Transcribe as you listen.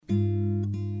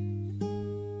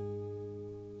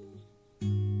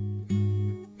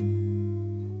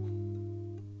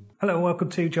Hello and welcome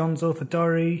to John's Author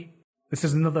Diary. This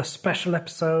is another special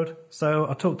episode. So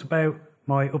I talked about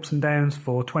my ups and downs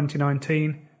for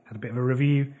 2019, had a bit of a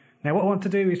review. Now what I want to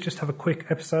do is just have a quick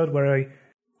episode where I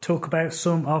talk about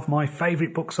some of my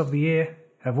favourite books of the year,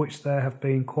 of which there have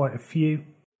been quite a few.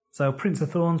 So Prince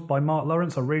of Thorns by Mark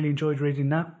Lawrence, I really enjoyed reading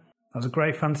that. That was a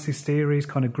great fantasy series,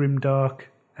 kind of grimdark,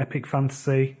 epic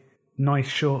fantasy, nice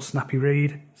short snappy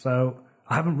read. So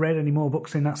I haven't read any more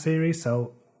books in that series,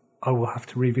 so I will have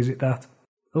to revisit that.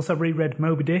 I also reread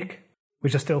Moby Dick,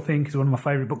 which I still think is one of my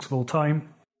favourite books of all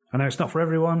time. I know it's not for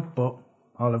everyone, but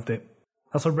I loved it.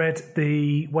 I also read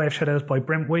The Way of Shadows by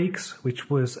Brent Weeks,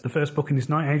 which was the first book in his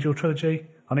Night Angel trilogy.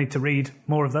 I need to read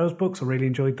more of those books. I really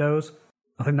enjoyed those.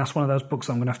 I think that's one of those books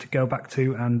I'm going to have to go back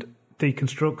to and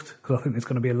deconstruct, because I think there's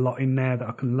going to be a lot in there that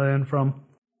I can learn from.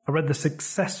 I read The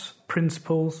Success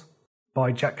Principles by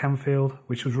Jack Canfield,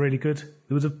 which was really good.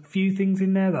 There was a few things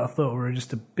in there that I thought were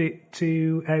just a bit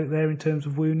too out there in terms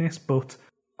of woo-ness, but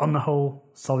on the whole,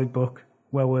 solid book,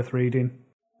 well worth reading.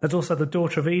 There's also The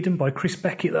Daughter of Eden by Chris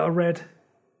Beckett that I read.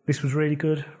 This was really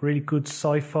good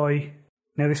sci-fi.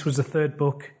 Now this was the third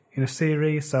book in a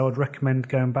series, so I'd recommend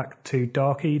going back to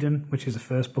Dark Eden, which is the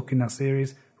first book in that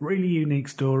series. Really unique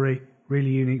story,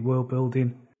 really unique world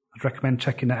building. I'd recommend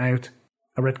checking that out.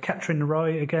 I read Catcher in the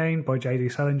Rye again by J.D.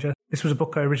 Salinger. This was a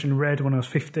book I originally read when I was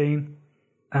 15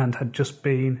 and had just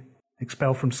been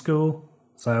expelled from school,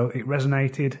 so it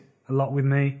resonated a lot with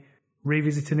me.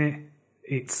 Revisiting it,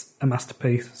 it's a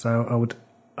masterpiece, so I would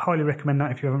highly recommend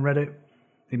that if you haven't read it.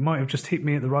 It might have just hit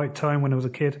me at the right time when I was a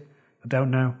kid. I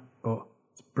don't know, but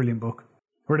it's a brilliant book.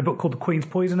 I read a book called The Queen's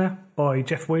Poisoner by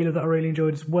Jeff Wheeler that I really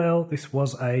enjoyed as well. This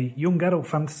was a young adult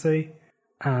fantasy,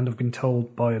 and I've been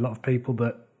told by a lot of people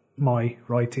that my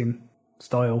writing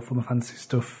style for my fantasy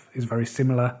stuff is very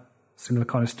similar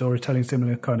kind of storytelling,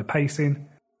 similar kind of pacing,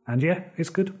 and yeah, it's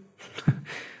good.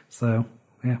 So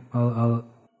yeah,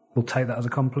 we'll take that as a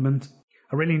compliment.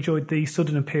 I really enjoyed The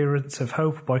Sudden Appearance of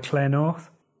Hope by Claire North.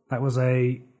 That was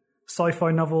a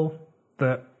sci-fi novel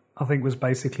that I think was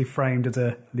basically framed as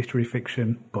a literary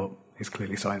fiction, but it's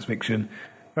clearly science fiction.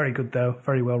 Very good though,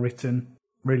 very well written.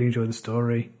 Really enjoyed the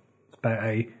story. It's about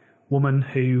a woman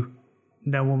who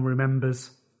no one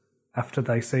remembers after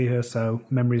they see her, so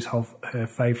memories of her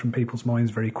fade from people's minds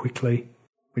very quickly,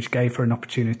 which gave her an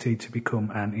opportunity to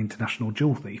become an international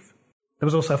jewel thief. There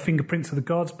was also Fingerprints of the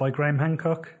Gods by Graham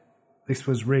Hancock. This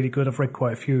was really good. I've read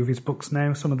quite a few of his books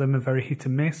now. Some of them are very hit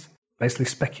and miss, basically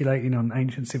speculating on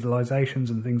ancient civilizations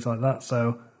and things like that,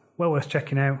 so well worth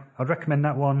checking out. I'd recommend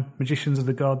that one, Magicians of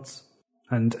the Gods,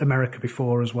 and America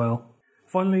Before as well.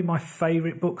 Finally, my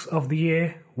favourite books of the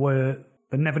year were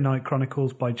The Nevernight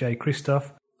Chronicles by Jay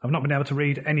Kristoff. I've not been able to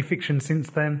read any fiction since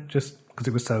then, just because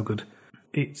it was so good.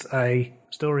 It's a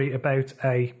story about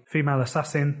a female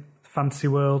assassin, fantasy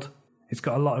world. It's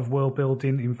got a lot of world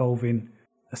building involving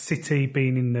a city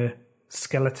being in the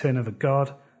skeleton of a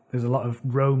god. There's a lot of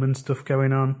Roman stuff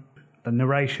going on. The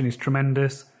narration is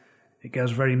tremendous. It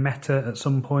goes very meta at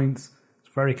some points.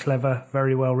 It's very clever,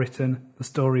 very well written. The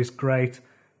story is great,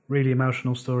 really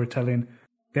emotional storytelling.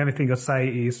 The only thing I'd say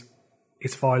is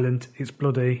it's violent, it's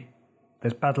bloody,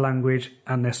 there's bad language,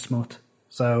 and there's smut.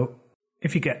 So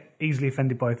if you get easily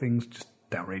offended by things, just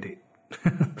don't read it.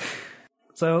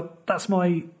 So that's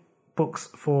my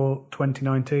books for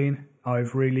 2019.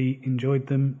 I've really enjoyed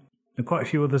them. There are quite a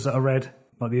few others that I read,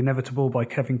 like The Inevitable by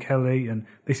Kevin Kelly and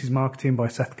This Is Marketing by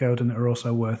Seth Godin, are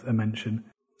also worth a mention.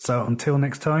 So until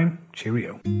next time,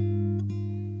 cheerio.